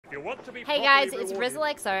Hey guys, it's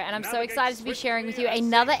RizzleXO, and I'm so excited to be sharing with you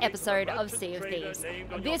another episode of Sea of Thieves.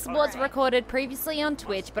 This was recorded previously on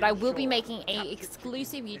Twitch, but I will be making an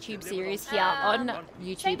exclusive YouTube series here on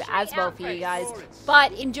YouTube as well for you guys.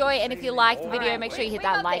 But enjoy, and if you like the video, make sure you hit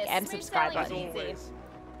that like and subscribe button.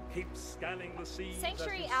 Keep scanning the seas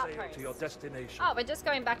Sanctuary as you sail outpost. to your destination. Oh, we're just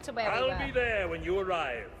going back to where we were. I'll be there when you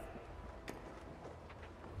arrive.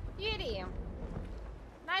 Beauty.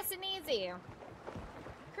 Nice and easy.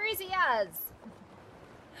 Crazy as.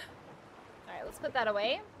 Alright, let's put that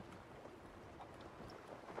away.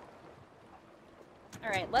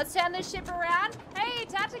 Alright, let's turn this ship around. Hey,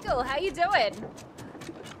 Tactical, how you doing?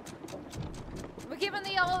 We're giving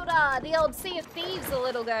the old Sea of Thieves a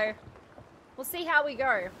little go. We'll see how we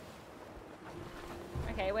go.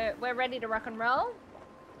 Okay, we're ready to rock and roll.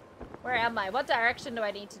 Where am I? What direction do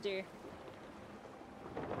I need to do?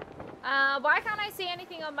 Why can't I see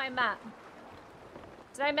anything on my map?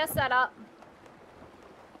 Did I mess that up?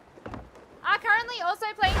 Currently also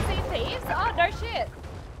playing Sea of Thieves? Oh, no shit.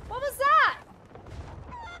 What was that?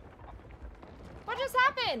 What just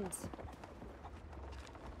happened?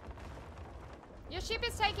 Your ship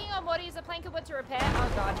is taking on water. Use a plank of wood to repair.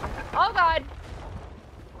 Oh, God. Oh, God.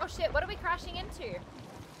 Oh, shit. What are we crashing into?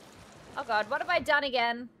 Oh, God. What have I done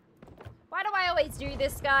again? Why do I always do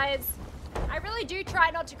this, guys? I really do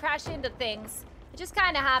try not to crash into things. It just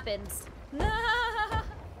kind of happens.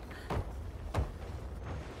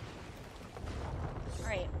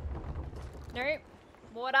 Alright. Nope.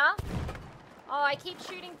 Water. Oh, I keep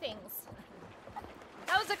shooting things.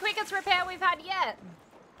 That was the quickest repair we've had yet.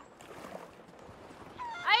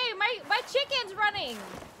 Hey, my chicken's running.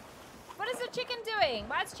 What is the chicken doing?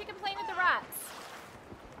 Why is chicken playing with the rats?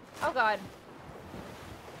 Oh, God.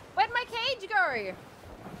 Where'd my cage go?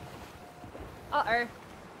 Uh-oh.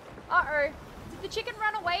 Uh-oh. Did the chicken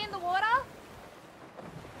run away in the water?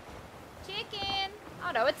 Chicken.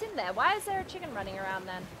 Oh, no, it's in there. Why is there a chicken running around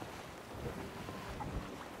then?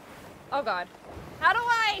 Oh, God. How do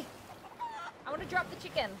I want to drop the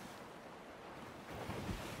chicken.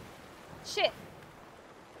 Shit.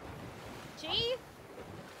 G?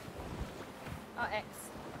 Oh, X.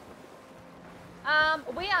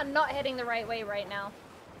 We are not heading the right way right now.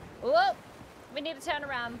 Whoop. We need to turn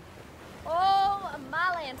around. Oh,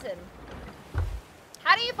 my lantern.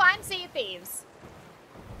 How do you find Sea of Thieves?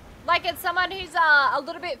 Like, it's someone who's a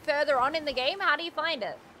little bit further on in the game. How do you find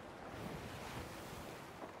it?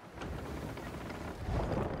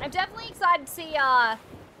 I'm definitely excited to see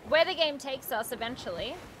where the game takes us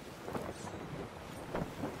eventually.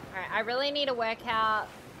 Alright, I really need to work out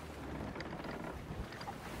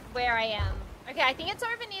where I am. Okay, I think it's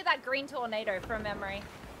over near that green tornado from memory.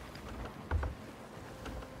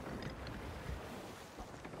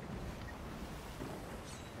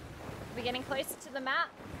 Are we getting closer to the map?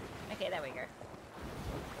 Okay, there we go.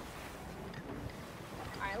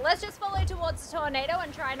 Alright, let's just follow towards the tornado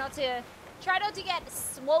and try not to get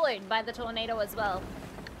swallowed by the tornado as well.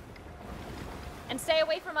 And stay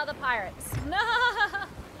away from other pirates. No!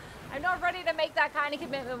 I'm not ready to make that kind of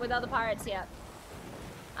commitment with other pirates yet.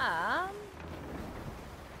 I've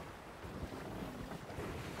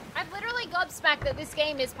literally gobsmacked that this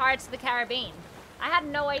game is Pirates of the Caribbean. I had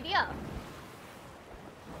no idea.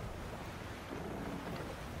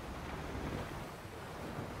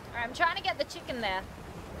 Alright, I'm trying to get the chicken there.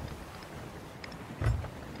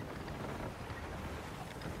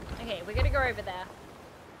 Okay, we're gonna go over there.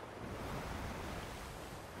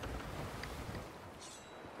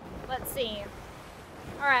 Let's see.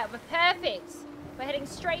 Alright, we're perfect. We're heading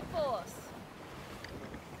straight forth.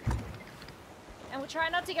 And we'll try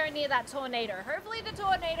not to go near that tornado. Hopefully the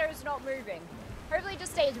tornado is not moving. Hopefully it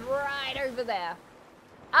just stays right over there.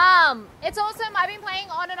 It's awesome. I've been playing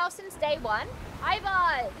on and off since day one.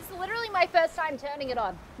 This is literally my first time turning it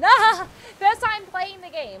on. First time playing the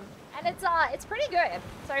game. And it's pretty good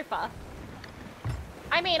so far.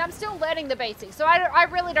 I mean, I'm still learning the basics, so I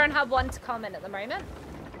really don't have one to comment at the moment.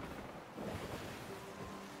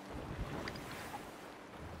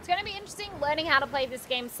 It's going to be interesting learning how to play this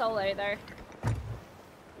game solo, though.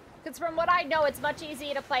 Because from what I know, it's much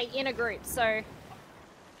easier to play in a group, so...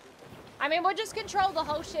 I mean, we'll just control the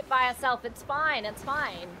whole ship by ourselves. It's fine, it's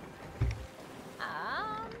fine.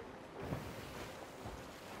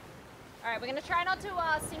 Alright, we're going to try not to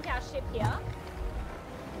sink our ship here.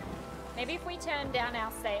 Maybe if we turn down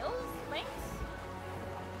our sails, thanks.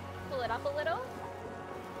 Pull it up a little.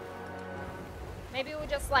 Maybe we'll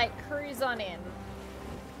just, like, cruise on in.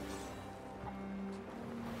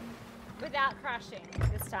 Without crashing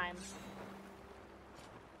this time.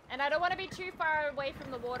 And I don't want to be too far away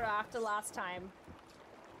from the water after last time.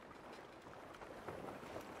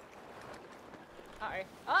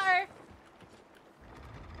 Uh-oh. Uh-oh.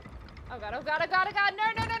 Oh god, oh god, oh god, oh god. No,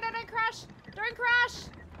 no, no, no, don't crash. Don't crash.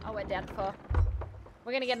 Oh, we're dead for.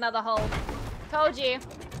 We're gonna get another hole. Told you.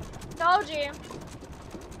 Told you.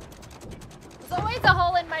 There's always a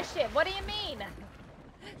hole in my ship. What do you mean?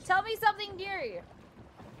 Tell me something new.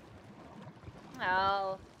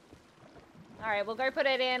 Oh. Alright, we'll go put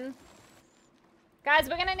it in. Guys,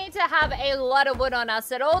 we're gonna need to have a lot of wood on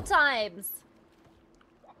us at all times.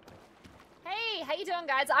 Hey, how you doing,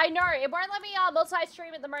 guys? I know, it won't let me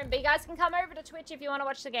multi-stream at the moment, but you guys can come over to Twitch if you want to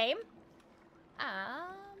watch the game.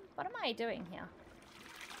 What am I doing here?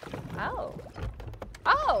 Oh.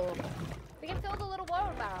 Oh! We can fill the little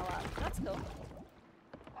water barrel up. That's cool.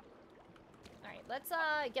 Alright, let's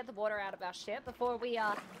get the water out of our ship before we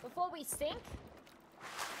sink.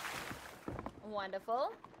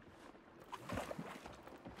 Wonderful.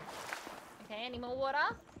 Okay, any more water?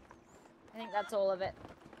 I think that's all of it.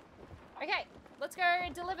 Okay, let's go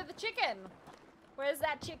deliver the chicken. Where's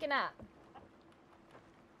that chicken at?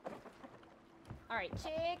 Alright,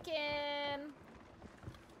 chicken.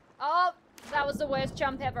 Oh, that was the worst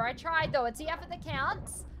jump ever. I tried though. It's the effort that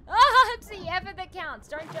counts. Oh, it's the effort that counts.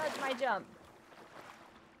 Don't judge my jump.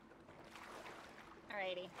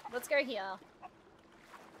 Alrighty, let's go here.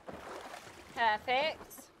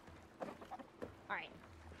 Perfect. Alright.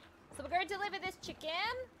 So we're going to deliver this chicken.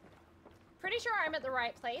 Pretty sure I'm at the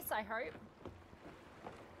right place, I hope.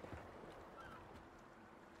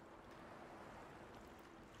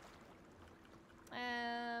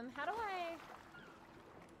 How do I...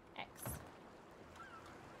 X.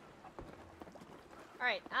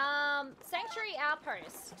 Alright, Sanctuary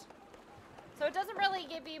Outpost. So it doesn't really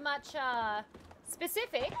give you much,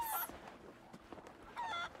 specifics.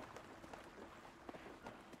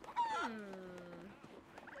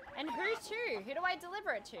 And who to? Who do I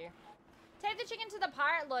deliver it to? Take the chicken to the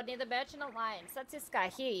Pirate Lord near the Merchant Alliance. That's this guy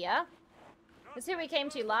here, yeah? That's who we came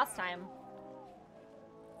to last time.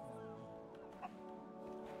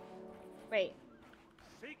 Wait.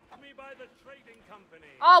 Seek me by the trading company.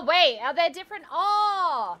 Oh, wait. Are there different...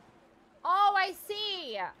 Oh! Oh, I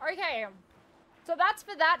see. Okay. So that's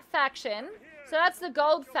for that faction. So that's the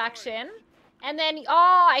gold faction. And then...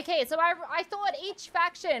 Oh, okay. So I thought each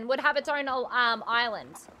faction would have its own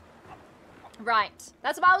island. Right.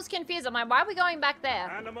 That's why I was confused. I'm like, why are we going back there?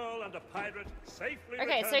 Animal and a pirate safely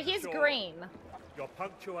Okay, so he's shore. green. Your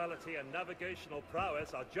punctuality and navigational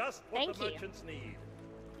prowess are just what Thank the you. merchants need.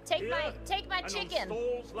 Take Here, my and chicken. On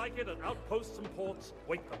stalls like it at outposts and ports,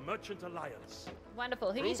 wait the Merchant Alliance.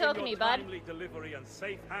 Wonderful. Who are you Proving talking to, your bud? timely delivery and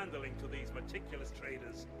safe handling to these meticulous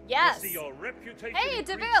traders. Yes. Will see your reputation Hey,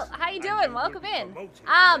 increase, DeVille. How you and doing? will Welcome be in. promoted to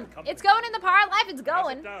their company. It's going in the pirate life. It's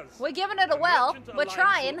going. Yes, it does. We're giving it a The whirl. Merchant We're Alliance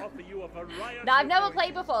trying. will offer you a variety No, I've of never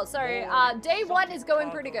played voyages, before, so more day one is exotic going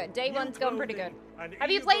cargo, pretty good. Day new one's going pretty good. clothing, and Have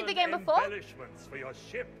you played the even game before? embellishments for your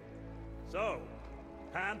ship. So,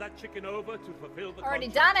 hand that chicken over to fulfill the Already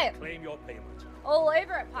contract done and it. claim your payment. All over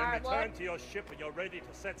it, Then pirate return lord. to your ship and you're ready to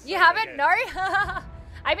set sail You haven't? again. No?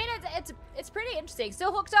 I mean, it's pretty interesting.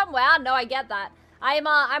 Still hooked on WoW? No, I get that.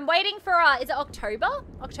 I'm waiting for, is it October?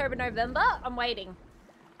 October, November? I'm waiting.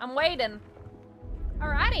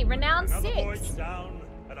 Alrighty, renowned Another 6. voyage down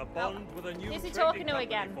and a bond with a new who's he trading talking to company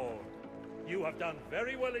again? formed. You have done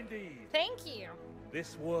very well indeed. Thank you.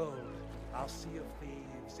 This world, our Sea of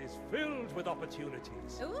Thieves, is filled with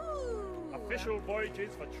opportunities. Ooh. Official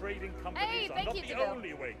voyages for trading companies Hey, are thank not you, the Deville.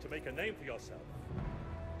 only way to make a name for yourself.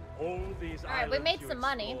 All these Alright, we islands made you some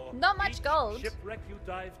money. explore, Not much each gold. shipwreck you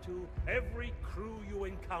dive to, every crew you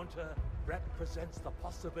encounter represents the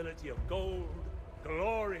possibility of gold,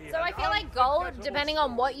 glory, So I and feel like gold, unforgettable depending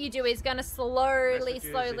on what you do, is going to slowly Messages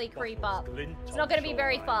in creep bottles up. glint It's on not going to be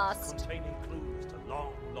very shorelines, fast. Containing clues to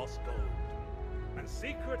long-lost gold. And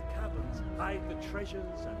secret caverns hide the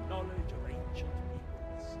treasures and knowledge of ancient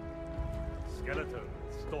peoples. Skeletons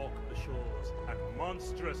stalk the shores, and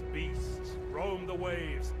monstrous beasts roam the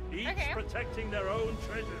waves, each Okay. protecting their own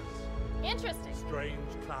treasures. Interesting. Strange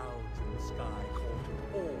clouds in the sky call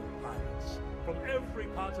to all pirates from every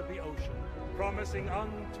part of the ocean, promising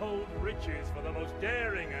untold riches for the most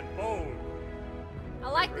daring and bold. I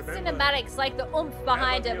like the Remember, cinematics, like the oomph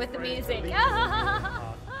behind Never it be with the afraid to music. leave your beaten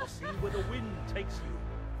path or see where the wind takes you,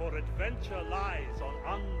 for adventure lies on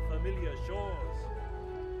unfamiliar shores.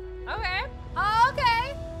 Okay.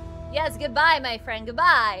 Okay. Yes, goodbye, my friend.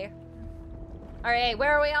 Goodbye. Alright,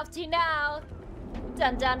 where are we off to now?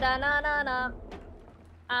 Dun dun dun dun dun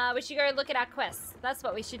dun. We should go look at our quests. That's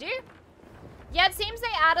what we should do. Yeah, it seems they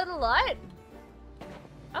added a lot.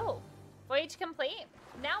 Oh. Voyage complete.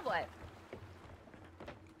 Now what?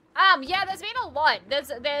 Yeah, there's been a lot.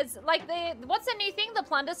 There's like what's the new thing? The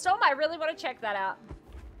Plunder Storm? I really want to check that out.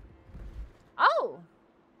 Oh.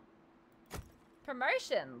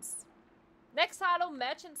 Promotions. Next title,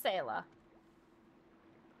 Merchant Sailor.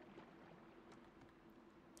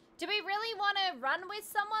 Do we really want to run with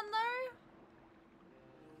someone, though?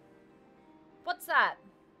 What's that?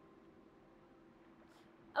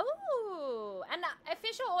 Ooh, an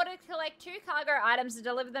official order to collect 2 cargo items and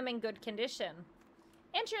deliver them in good condition.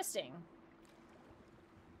 Interesting.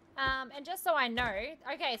 And just so I know,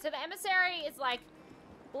 okay, so the emissary is like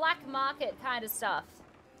black market kind of stuff.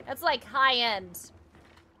 It's like high end.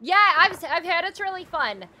 Yeah, I've heard it's really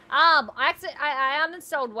fun. I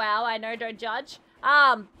uninstalled WoW. I know, don't judge.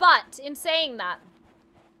 But in saying that,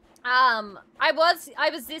 I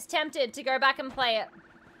was this tempted to go back and play it.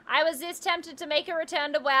 I was this tempted to make a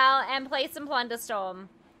return to WoW and play some Plunderstorm.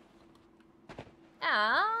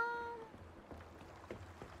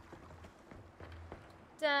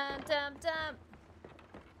 Dum dum dum.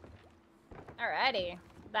 Alrighty,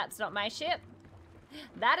 that's not my ship.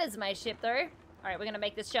 That is my ship, though. Alright, we're gonna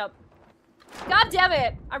make this jump. God damn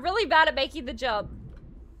it! I'm really bad at making the jump.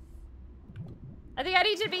 I think I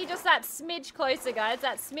need to be just that smidge closer, guys.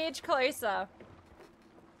 That smidge closer.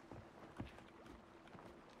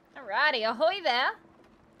 Alrighty, ahoy there.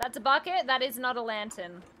 That's a bucket. That is not a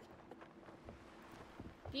lantern.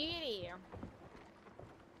 Beauty.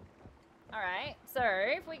 Alright, so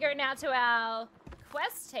if we go now to our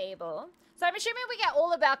quest table. So I'm assuming we get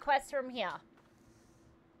all of our quests from here.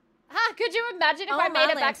 Could you imagine if I made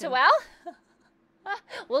it back to WoW?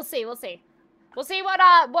 We'll see, we'll see. We'll see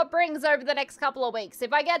what brings over the next couple of weeks.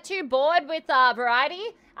 If I get too bored with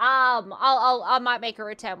variety, I might make a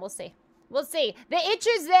return. We'll see. We'll see. The itch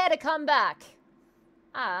is there to come back.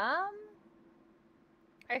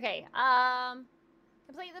 Okay.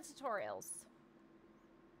 Complete the tutorials.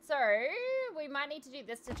 So we might need to do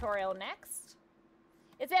this tutorial next.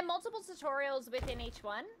 Is there multiple tutorials within each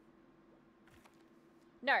one?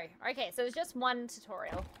 No. Okay, so there's just one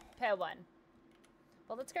tutorial per one.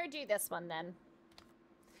 Well, let's go do this one then.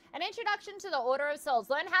 An introduction to the Order of Souls.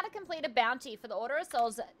 Learn how to complete a bounty for the Order of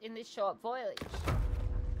Souls in this short voyage.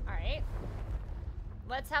 Alright.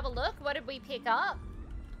 Let's have a look. What did we pick up?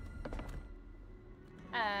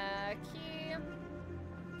 Q.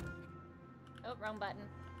 Oh, wrong button.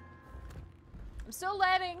 I'm still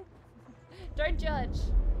learning. Don't judge.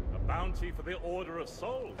 A bounty for the Order of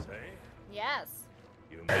Souls, eh? Yes.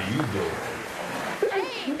 How you doing? Hey,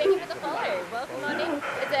 thank you for the follow. Welcome on in.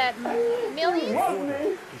 Is it Millies?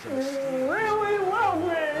 Really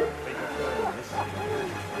lovely.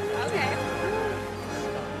 Okay.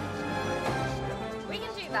 We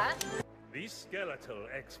can do that. These skeletal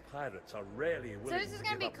ex-pirates are rarely willing this is to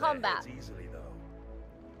gonna be give up their combat. heads easily, though.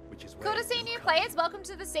 Which is Cool to see new players. Welcome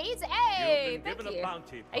to the Seeds. Hey, thank you.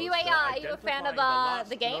 Are you a fan of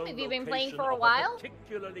the game? Have you been playing for a while?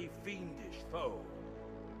 Particularly fiendish foe.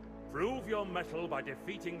 Prove your mettle by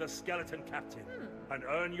defeating the skeleton captain, and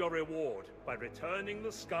earn your reward by returning the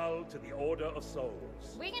skull to the Order of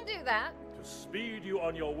Souls. We can do that. To speed you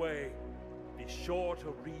on your way, be sure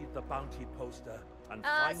to read the bounty poster and find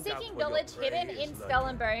out seeking where knowledge your prey hidden is in Skull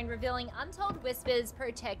and lurking. Bone, revealing untold whispers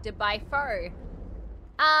protected by foe.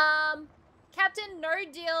 Captain No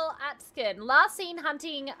Deal Atskin. Last seen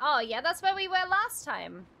hunting. Oh, yeah, that's where we were last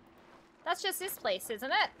time. That's just this place, isn't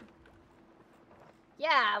it?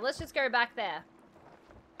 Yeah, let's just go back there.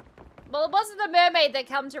 Well, it wasn't the mermaid that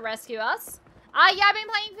came to rescue us. Yeah, I've been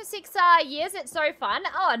playing for 6 years. It's so fun.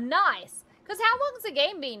 Oh, nice. Because how long's the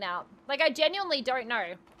game been out? Like, I genuinely don't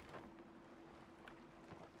know.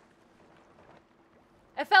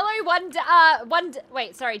 A fellow day one out.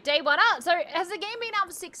 So, has the game been out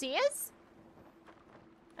for 6 years?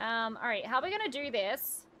 Alright, how are we going to do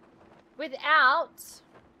this without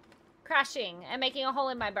crashing and making a hole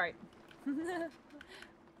in my boat?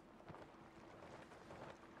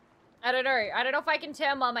 I don't know. I don't know if I can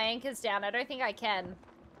turn while my anchor's down. I don't think I can.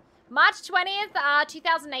 March 20th,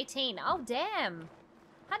 2018. Oh, damn.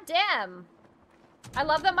 Hot damn. I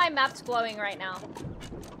love that my map's glowing right now.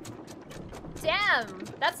 Damn.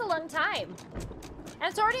 That's a long time. And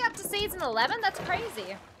it's already up to season 11? That's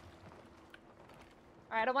crazy.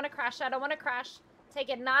 Alright, I don't want to crash. I don't want to crash. Take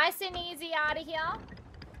it nice and easy out of here.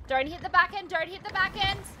 Don't hit the back end. Don't hit the back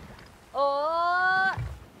end. Oh.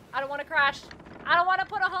 I don't want to crash. I don't want to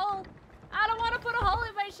put a hole. I don't want to put a hole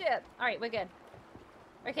in my ship. All right, we're good.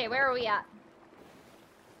 Okay, where are we at?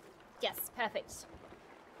 Yes, perfect.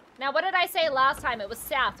 Now, what did I say last time? It was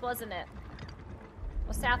south, wasn't it?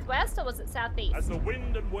 Or southwest, or was it southeast? As the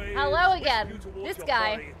wind and waves Hello whisk again. you towards This your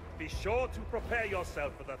guy. quarry, be sure to prepare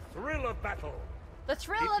yourself for the thrill of battle. The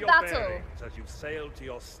thrill Keep of your battle. bearings as you sail to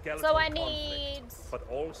your skeletal So I conflict, need... but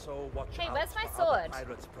also watch Hey, out where's my for other sword?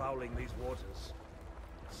 pirates prowling these waters.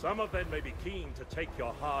 Some of them may be keen to take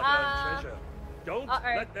your hard-earned treasure. Don't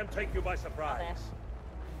let them take you by surprise.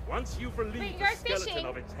 Once you've relieved the skeleton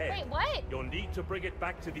of its head, you'll need to bring it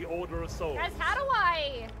back to the Order of Souls. Guys, how do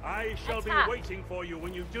I shall be waiting for you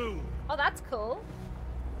when you do. Oh, that's cool.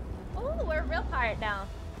 Oh, we're a real pirate now.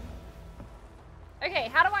 Okay,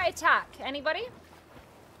 how do I attack? Anybody?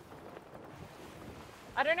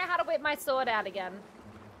 I don't know how to whip my sword out again.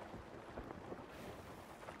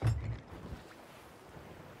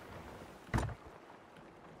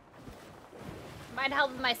 Might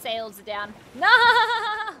help if my sails are down. No!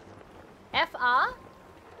 FR?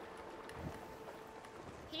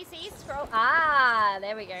 PC scroll. Ah,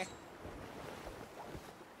 there we go.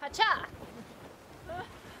 Hacha!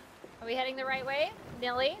 Are we heading the right way?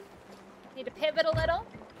 Nilly? Need to pivot a little.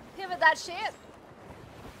 Pivot that shit.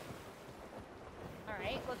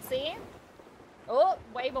 Alright, let's see. Oh,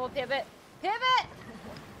 way more pivot. Pivot!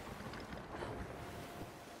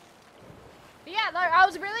 But yeah, no, I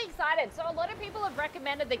was really excited. So a lot of people have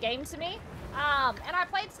recommended the game to me. And I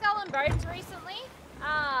played Skull and Bones recently.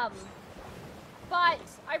 But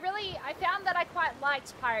I found that I quite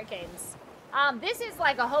liked pirate games. This is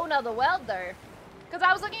like a whole nother world though. Because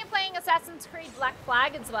I was looking at playing Assassin's Creed Black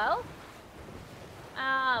Flag as well.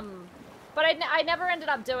 But I never ended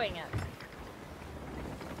up doing it.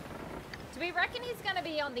 Do we reckon he's gonna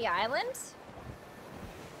be on the island?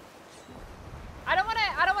 I don't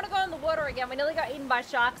wanna go in the water again. We nearly got eaten by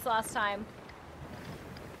sharks last time.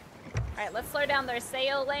 Alright, let's slow down those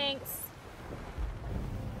sail lengths.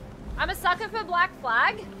 I'm a sucker for Black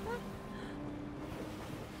Flag.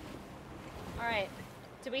 Alright.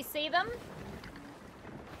 Do we see them?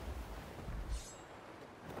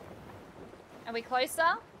 Are we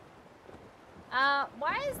closer?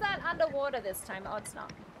 Why is that underwater this time? Oh, it's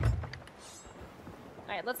not.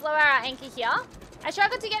 Alright, let's lower our anchor here. I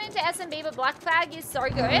struggled to get into SMB, but Black Flag is so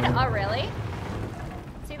good. Oh, really?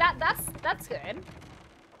 See, that's good.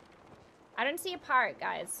 I don't see a pirate,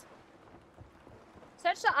 guys.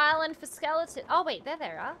 Search the island for skeleton. Oh, wait, there they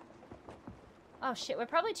are. Oh, shit, we're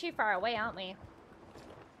probably too far away, aren't we?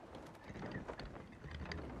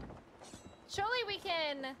 Surely we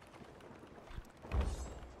can...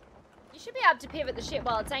 You should be able to pivot the ship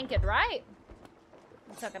while it's anchored, right?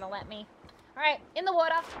 It's not gonna let me. Alright, in the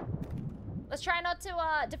water. Let's try not to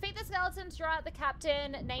defeat the skeletons throughout the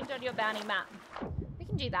captain named on your bounty map. We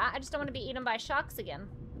can do that. I just don't want to be eaten by sharks again.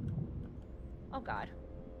 Oh god.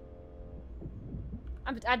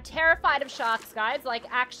 I'm terrified of sharks, guys. Like,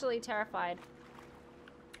 actually terrified.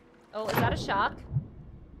 Oh, is that a shark?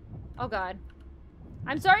 Oh god.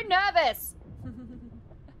 I'm so nervous!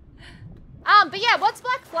 But yeah, what's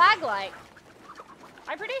Black Flag like?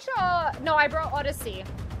 I'm pretty sure... No, I brought Odyssey.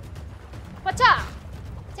 What's-up?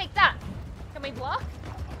 Take that. Can we block?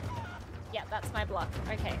 Yeah, that's my block.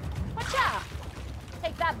 Okay. What's-up?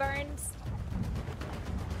 Take that, Burns.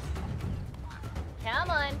 Come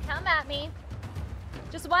on, come at me.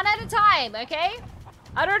 Just one at a time, okay?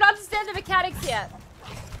 I don't understand the mechanics yet.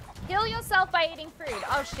 Heal yourself by eating food.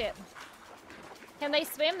 Oh, shit. Can they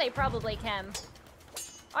swim? They probably can.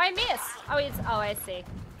 Oh, I missed. Oh, I see.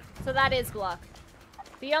 So that is block.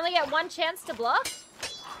 But you only get one chance to block?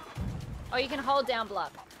 Oh, you can hold down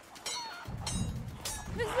block.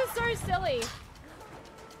 This is so silly.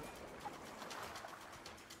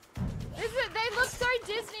 They look so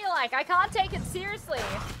Disney-like. I can't take it seriously.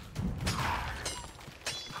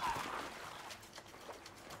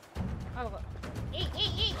 Oh,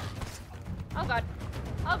 eat. Oh, God.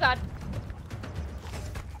 Oh, God.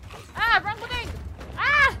 Ah, wrong thing.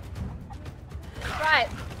 Ah! Right.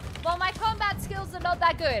 Well, my combat skills are not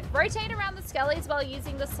that good. Rotate around the skellies while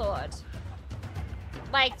using the sword.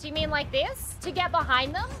 Like, do you mean like this? To get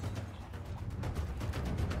behind them?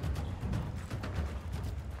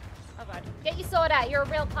 Oh, God. Get your sword out. You're a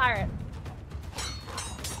real pirate.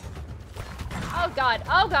 Oh, God.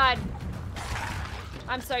 Oh, God.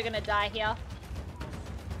 I'm so gonna die here.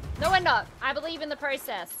 No, we're not. I believe in the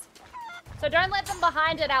process. So don't let them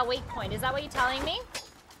behind at our weak point. Is that what you're telling me?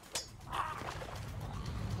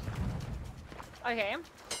 Okay.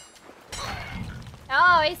 Oh,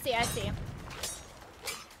 I see.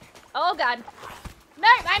 Oh, God. No,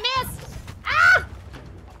 I missed! Ah!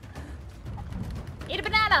 Eat a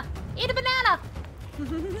banana! Eat a banana!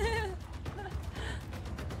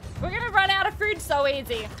 We're gonna run out of food so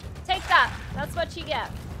easy. Take that. That's what you get.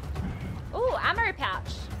 Ooh, ammo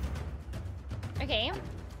pouch. Okay.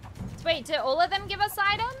 Wait, do all of them give us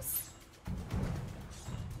items?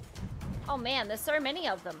 Oh man, there's so many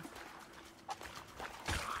of them.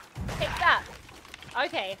 that.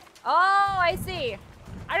 Okay. Oh, I see.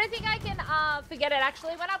 I don't think I can forget it,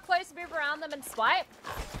 actually. When up close, move around them and swipe.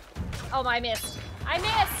 Oh, I missed. I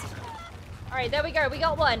missed. All right, there we go. We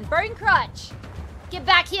got one. Bone crutch. Get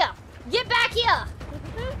back here. Get back here.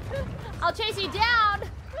 I'll chase you down.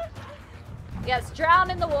 Yes,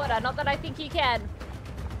 drown in the water. Not that I think you can.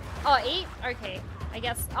 Oh, eat? Okay, I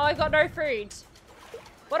guess. Oh, I've got no food.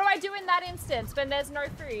 What do I do in that instance when there's no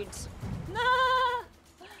food?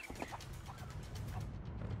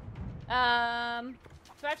 Do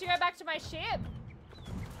I have to go back to my ship?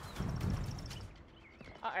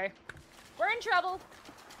 Uh-oh. We're in trouble.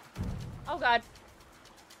 Oh, God.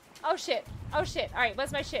 Oh, shit. Oh, shit. All right,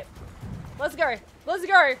 where's my ship? Let's go. Let's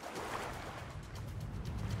go.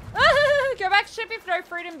 Go back to ship if no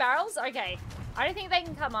fruit and barrels? Okay. I don't think they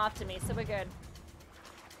can come after me, so we're good.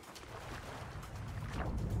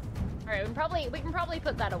 Alright, we can probably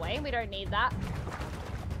put that away. We don't need that.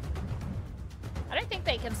 I don't think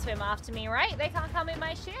they can swim after me, right? They can't come in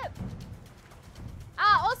my ship.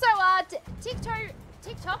 Also,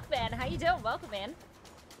 TikTok man, how you doing? Welcome in.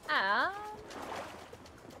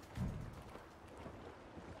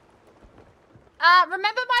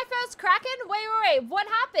 Remember my first Kraken? Wait, what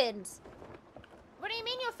happened? What do you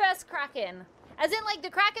mean your first Kraken? As in, like, the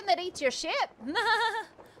Kraken that eats your ship?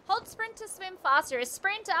 Hold sprint to swim faster. Is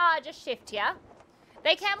sprint, just shift, yeah?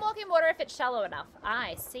 They can walk in water if it's shallow enough.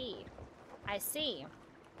 I see. I see.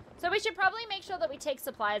 So we should probably make sure that we take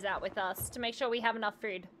supplies out with us to make sure we have enough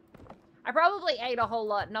food. I probably ate a whole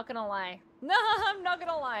lot, not gonna lie. No, I'm not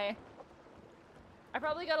gonna lie. I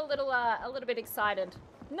probably got a little bit excited.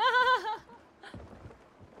 No!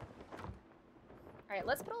 Alright,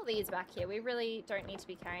 let's put all these back here. We really don't need to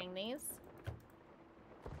be carrying these.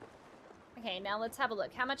 Okay, now let's have a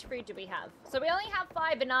look. How much food do we have? So we only have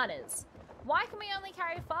 5 bananas. Why can we only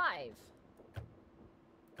carry 5?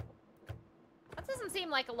 That doesn't seem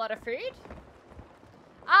like a lot of food.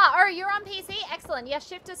 Oh, you're on PC? Excellent. Yes,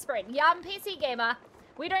 shift to sprint. Yeah, I'm PC gamer.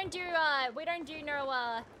 We don't do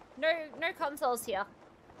no consoles here.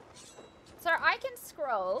 So I can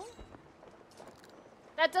scroll.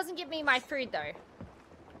 That doesn't give me my food though.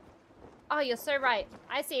 Oh, you're so right.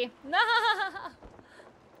 I see. No.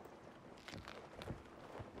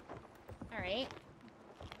 All right.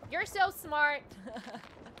 You're so smart.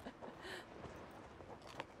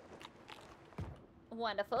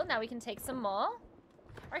 Wonderful. Now we can take some more.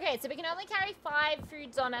 Okay, so we can only carry 5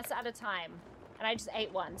 foods on us at a time. And I just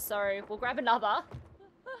ate one, so we'll grab another.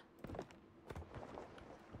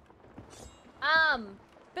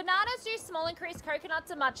 Bananas do small increase,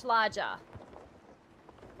 coconuts are much larger.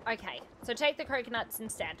 Okay, so take the coconuts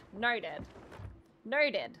instead. Noted.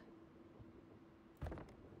 Noted.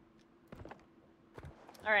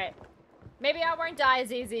 Alright. Maybe I won't die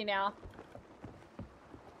as easy now.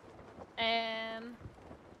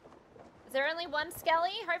 Is there only one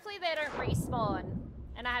skelly? Hopefully they don't respawn.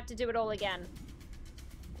 And I have to do it all again.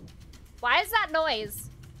 Why is that noise?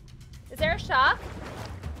 Is there a shark?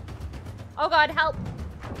 Oh god, help.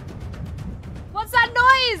 What's that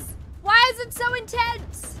noise? Why is it so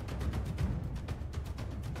intense?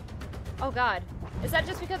 Oh god. Is that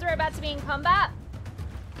just because we're about to be in combat?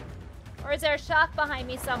 Or is there a shark behind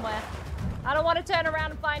me somewhere? I don't want to turn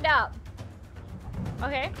around and find out.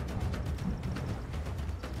 Okay.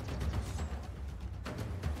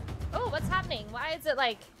 Oh, what's happening? Why is it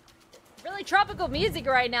like really tropical music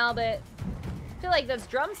right now, but I feel like there's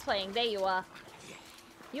drums playing. There you are.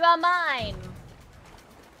 You are mine.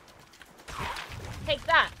 Take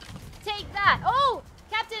that. Take that. Oh,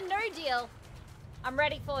 Captain No Deal. I'm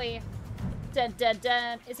ready for you. Dun, dun,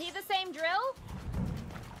 dun. Is he the same drill?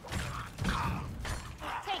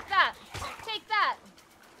 Take that. Take that.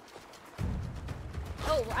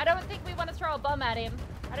 Oh, I don't think we want to throw a bomb at him.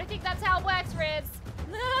 I don't think that's how it works, Riz.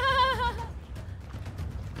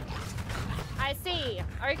 I see.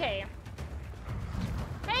 Okay.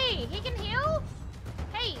 Hey, he can heal?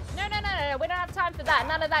 Hey, no. We don't have time for that.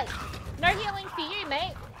 None of that. No healing for you,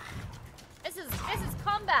 mate. This is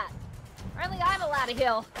combat. Only I'm allowed to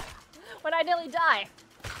heal when I nearly die.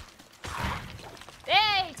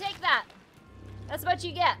 Hey, take that. That's what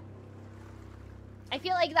you get. I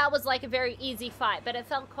feel like that was like a very easy fight, but it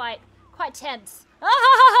felt quite tense.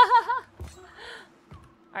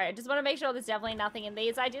 Alright, just want to make sure there's definitely nothing in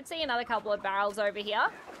these. I did see another couple of barrels over here.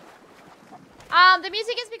 The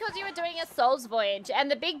music is because you were doing a Souls voyage,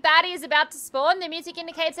 and the big baddie is about to spawn. The music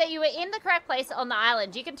indicates that you were in the correct place on the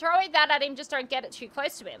island. You can throw that at him, just don't get it too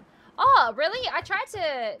close to him. Oh, really? I tried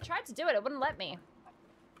to do it. It wouldn't let me.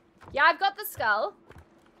 Yeah, I've got the skull.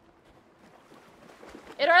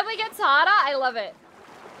 It only gets harder. I love it.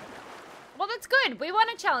 Well, that's good. We want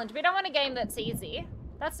a challenge. We don't want a game that's easy.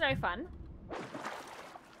 That's no fun.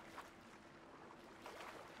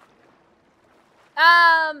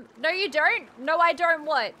 No you don't. No, I don't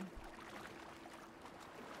what?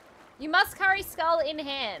 You must carry skull in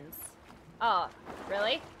hands. Oh,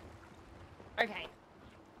 really? Okay.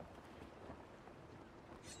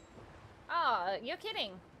 Oh, you're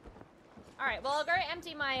kidding. Alright, well I'll go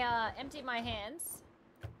empty my hands.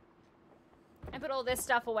 And put all this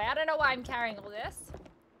stuff away. I don't know why I'm carrying all this.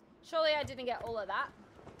 Surely I didn't get all of that.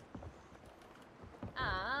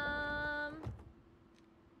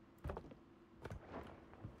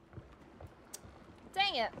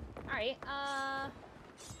 Dang it. Alright,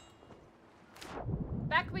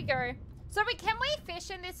 back we go. So can we fish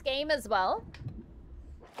in this game as well?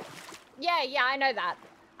 Yeah, I know that.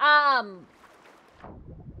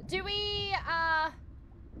 Do we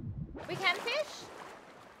can fish?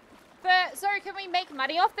 But, so can we make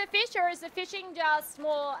money off the fish, or is the fishing just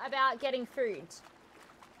more about getting food?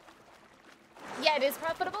 Yeah, it is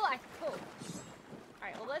profitable? Cool.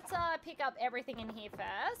 Alright, well let's pick up everything in here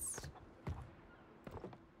first.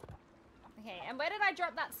 Okay, and where did I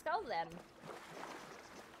drop that skull then?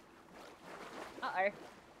 Uh-oh.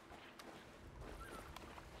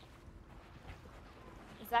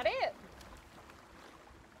 Is that it?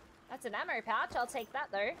 That's an ammo pouch. I'll take that,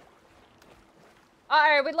 though.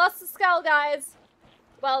 Uh-oh, we lost the skull, guys.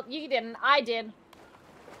 Well, you didn't. I did.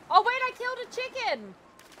 Oh, wait, I killed a chicken!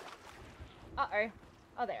 Uh-oh.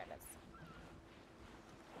 Oh, there it is.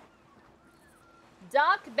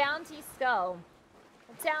 Dark Bounty Skull.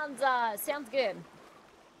 That sounds good.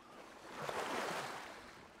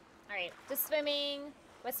 Alright, just swimming.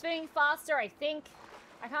 We're swimming faster, I think.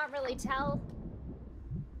 I can't really tell.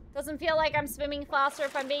 Doesn't feel like I'm swimming faster,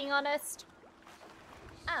 if I'm being honest.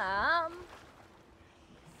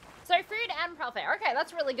 So food and profit. Okay,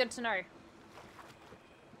 that's really good to know.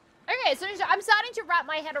 Okay, so I'm starting to wrap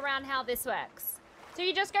my head around how this works. So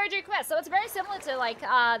you just go do quests. So it's very similar to like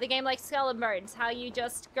the game like Skull and Bones, how you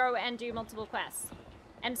just go and do multiple quests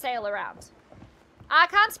and sail around. I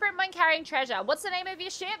can't sprint when carrying treasure. What's the name of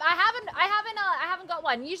your ship? I haven't got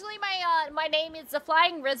one. Usually my name is the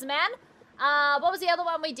Flying Riz Man. What was the other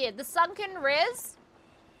one we did? The Sunken Riz,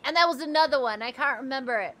 and there was another one. I can't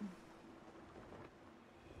remember it.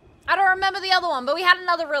 I don't remember the other one, but we had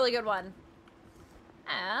another really good one.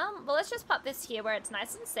 Well, let's just pop this here where it's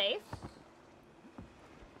nice and safe.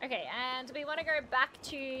 Okay, and we want to go back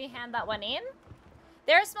to hand that one in.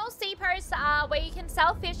 There are small sea posts where you can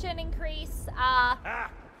sell fish and increase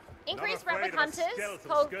rent with hunters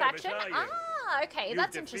called faction. Okay,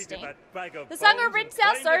 that's interesting. The song of Rid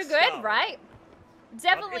sounds so good, right?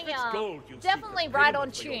 Definitely, definitely right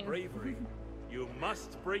on tune. You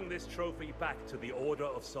must bring this trophy back to the Order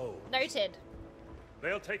of Souls. Noted.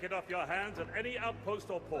 They'll take it off your hands at any outpost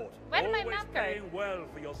or port. Where did my map go? Paying well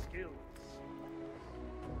for your skills.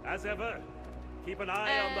 As ever, keep an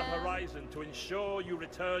eye on the horizon to ensure you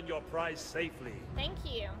return your prize safely. Thank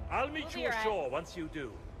you. I'll meet you ashore once you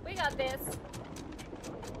do. We got this.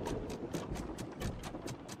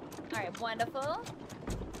 Alright, wonderful.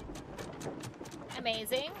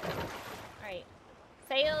 Amazing. Alright.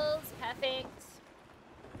 Sails, perfect.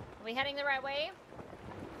 Are we heading the right way?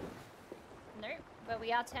 Nope, but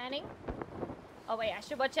we are turning. Oh wait, I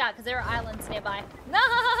should watch out because there are islands nearby. No!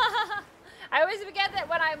 I always forget that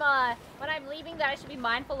when I'm leaving that I should be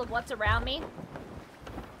mindful of what's around me.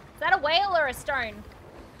 Is that a whale or a stone?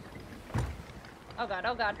 Oh god,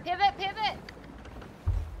 oh god. Pivot, pivot!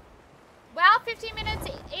 Wow, 15 minutes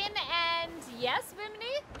in and yes,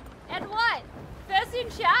 Bimini? And what? First in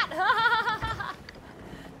chat?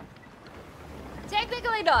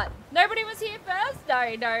 Technically not. Nobody was here first?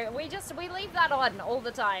 No, no. We leave that on all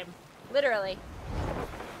the time. Literally.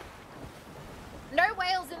 No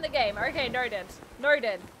whales in the game. Okay, noted.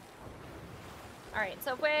 Noted. Alright,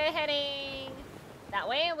 so if we're heading that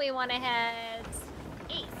way, we want to head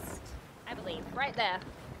east, I believe. Right there.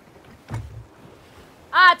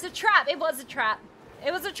 Ah, it's a trap. It was a trap.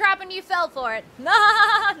 It was a trap and you fell for it. No,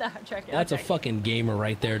 no, I'm joking. That's a fucking gamer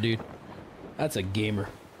right there, dude. That's a gamer.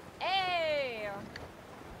 Hey.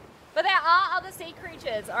 But there are other sea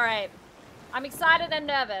creatures. Alright. I'm excited and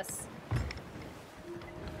nervous.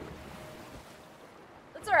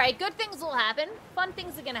 It's alright. Good things will happen. Fun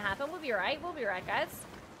things are gonna happen. We'll be right. We'll be right, guys.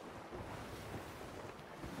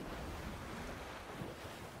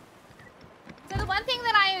 So the one thing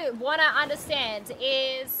that I want to understand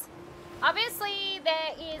is, obviously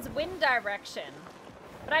there is wind direction,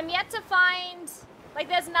 but I'm yet to find, like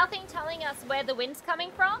there's nothing telling us where the wind's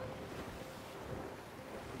coming from.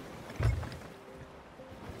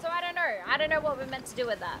 So I don't know. I don't know what we're meant to do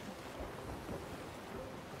with that.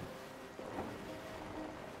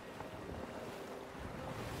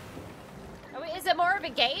 Is it more of a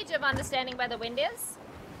gauge of understanding where the wind is?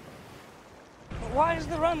 But why is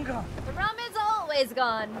the rum gone? The rum is always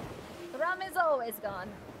gone. The rum is always gone.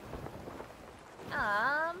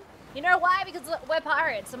 You know why? Because we're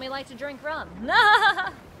pirates and we like to drink rum.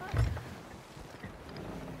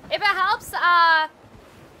 If it helps,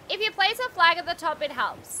 if you place a flag at the top, it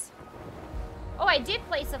helps. Oh, I did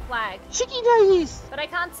place a flag. Chicky doggies! But I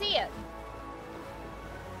can't see it.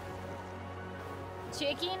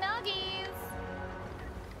 Chicky nuggies.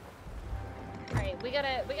 Alright, we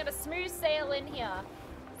gotta smooth sail in here.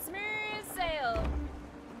 Smooth sail.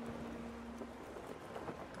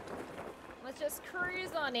 Let's just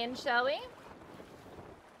cruise on in, shall we?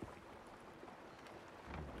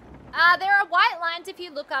 There are white lines if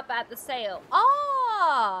you look up at the sail.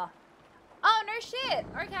 Oh! Oh, no shit.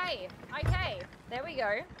 Okay. Okay. There we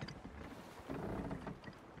go.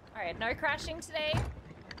 Alright, no crashing today.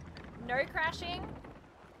 No crashing.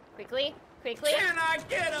 Quickly. Quickly. Can I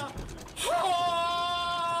get a...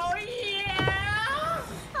 Oh, yeah!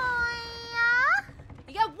 Hoya!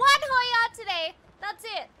 You got one Hoya today. That's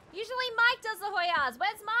it. Usually Mike does the Hoyas.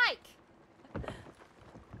 Where's Mike?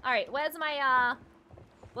 Alright, where's my,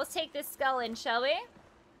 let's take this skull in, shall we?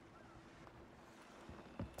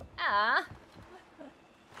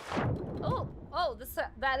 Oh,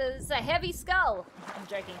 that is a heavy skull. I'm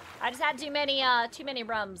joking. I just had too many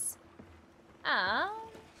rums.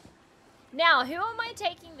 Now, who am I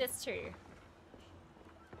taking this to? It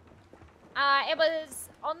was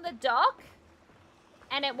on the dock,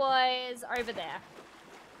 and it was over there.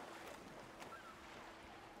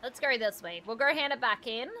 Let's go this way. We'll go hand it back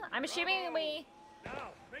in. I'm assuming we... Now,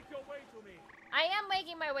 make your way to me. I am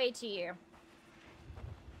making my way to you.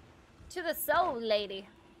 To the soul lady.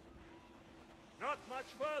 Not much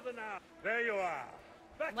further now. There you are.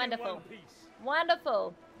 Back Wonderful. in one piece.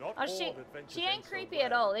 Wonderful. Not Oh, all she adventures ain't end so creepy well.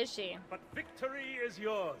 at all, is she? But victory is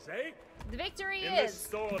yours, eh? The victory In is. this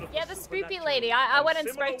sword of Yeah, the spoopy supernatural lady. I and went and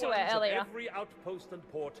similar spoke to her ones of earlier. Every outpost and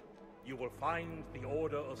port, you will find the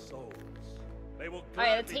Order of Souls. They will Oh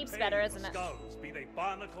yeah, it's gladly heaps pay better, for isn't it? skulls, be they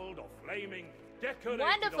barnacled or flaming, decorated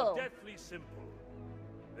Wonderful. or deathly simple.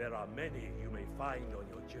 There are many you may find on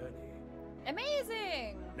your journey.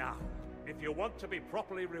 Amazing. Now, if you want to be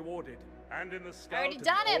properly rewarded, and in the I scout already of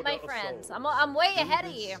done the it, my Order of friends. Souls, I'm way do ahead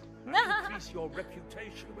of this you. and increase your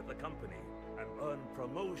reputation with the company and earn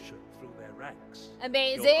promotion through their ranks.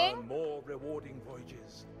 Amazing. You'll earn more rewarding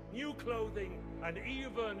voyages, new clothing, and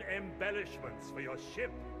even embellishments for your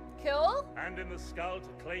ship. Cool. And in the skull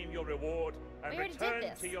to claim your reward and We already did return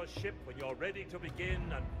this. to your ship when you're ready to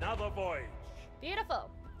begin another voyage.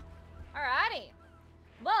 Beautiful. Alrighty.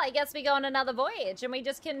 Well, I guess we go on another voyage and we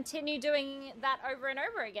just continue doing that over and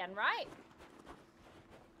over again, right?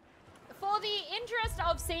 For the interest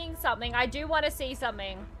of seeing something, I do want to see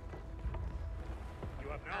something. You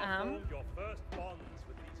have now formed your first bonds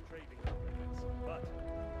with these trading companies, but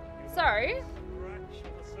you So, scratch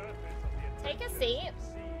the surface of the take a adventures seat. the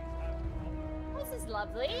seas have to offer. This is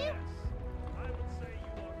lovely. Yes, I would say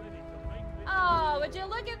you are ready to make this Oh, would you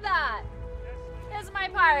look at that? Here's my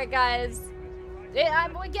pirate, guys. Yeah,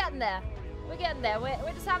 we're getting there. We're getting there. We're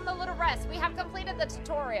just having a little rest. We have completed the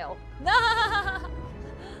tutorial.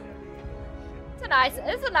 It's a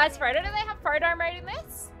nice photo. Do they have photo mode in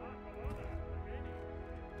this?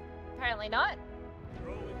 Apparently not.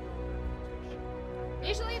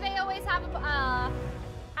 Usually they always have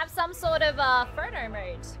some sort of photo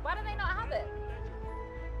mode. Why do they not have it?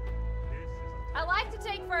 I like to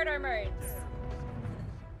take photo modes.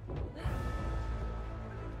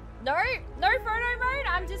 No photo mode?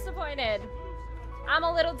 I'm disappointed. I'm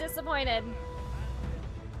a little disappointed.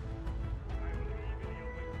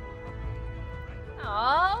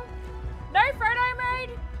 Oh, no photo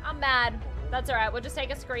mode? I'm mad. That's all right. We'll just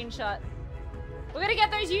take a screenshot. We're gonna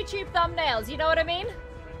get those YouTube thumbnails. You know what I mean?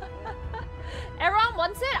 Everyone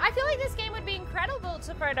wants it. I feel like this game would be incredible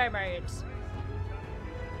to photo mode.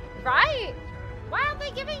 Right? Why aren't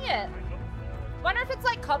they giving it? Wonder if it's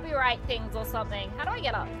like copyright things or something. How do I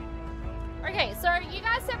get up? Okay, so you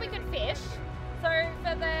guys said we could fish. So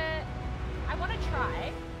for the... I want to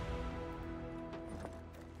try.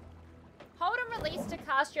 Hold and release to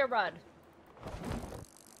cast your rod.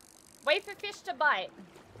 Wait for fish to bite.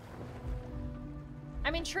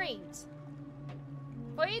 I'm intrigued.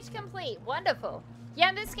 Voyage complete. Wonderful.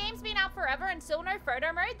 Yeah, this game's been out forever and still no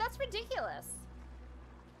photo mode? That's ridiculous.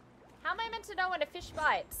 How am I meant to know when a fish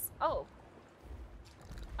bites? Oh.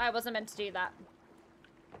 I wasn't meant to do that.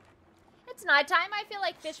 It's nighttime. I feel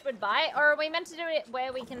like fish would bite. Or are we meant to do it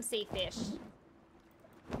where we can see fish?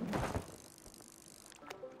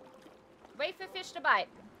 Wait for fish to bite.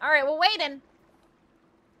 Alright, we're waiting.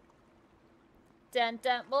 Dun,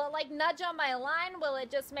 dun. Will it, like, nudge on my line? Will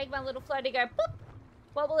it just make my little floaty go boop?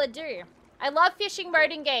 What will it do? I love fishing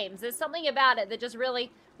mode in games. There's something about it that just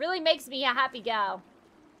really makes me a happy gal.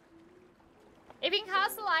 If you can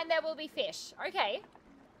cast the line, there will be fish. Okay.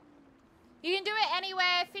 You can do it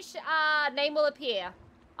anywhere. Fish name will appear.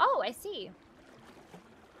 Oh, I see.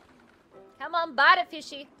 Come on, bite it,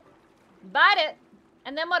 fishy. Bite it.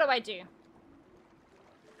 And then what do I do?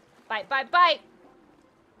 Bite, bite, bite.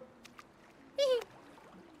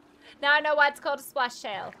 Now I know why it's called a splash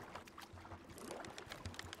tail.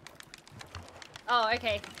 Oh,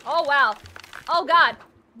 okay. Oh, wow. Oh, God.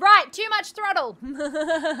 Right, too much throttle.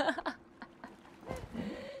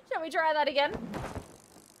 Shall we try that again?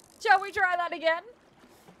 Shall we try that again?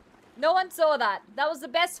 No one saw that. That was the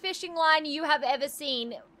best fishing line you have ever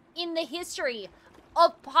seen in the history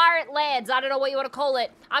of pirate lands. I don't know what you want to call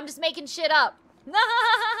it. I'm just making shit up.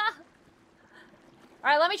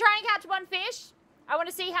 Alright, let me try and catch one fish. I want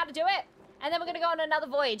to see how to do it. And then we're going to go on another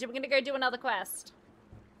voyage. And we're going to go do another quest.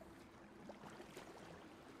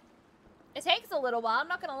 It takes a little while, I'm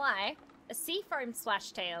not going to lie. A sea foam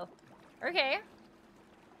splash tail. Okay.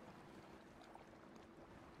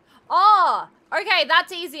 Oh! Okay,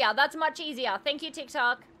 that's easier. That's much easier. Thank you,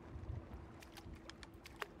 TikTok.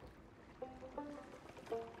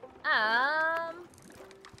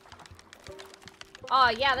 Oh,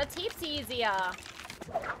 yeah, that's heaps easier.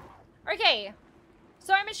 Okay.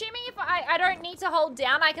 So I'm assuming if I don't need to hold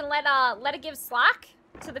down, I can let it give slack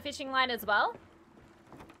to the fishing line as well.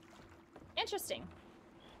 Interesting.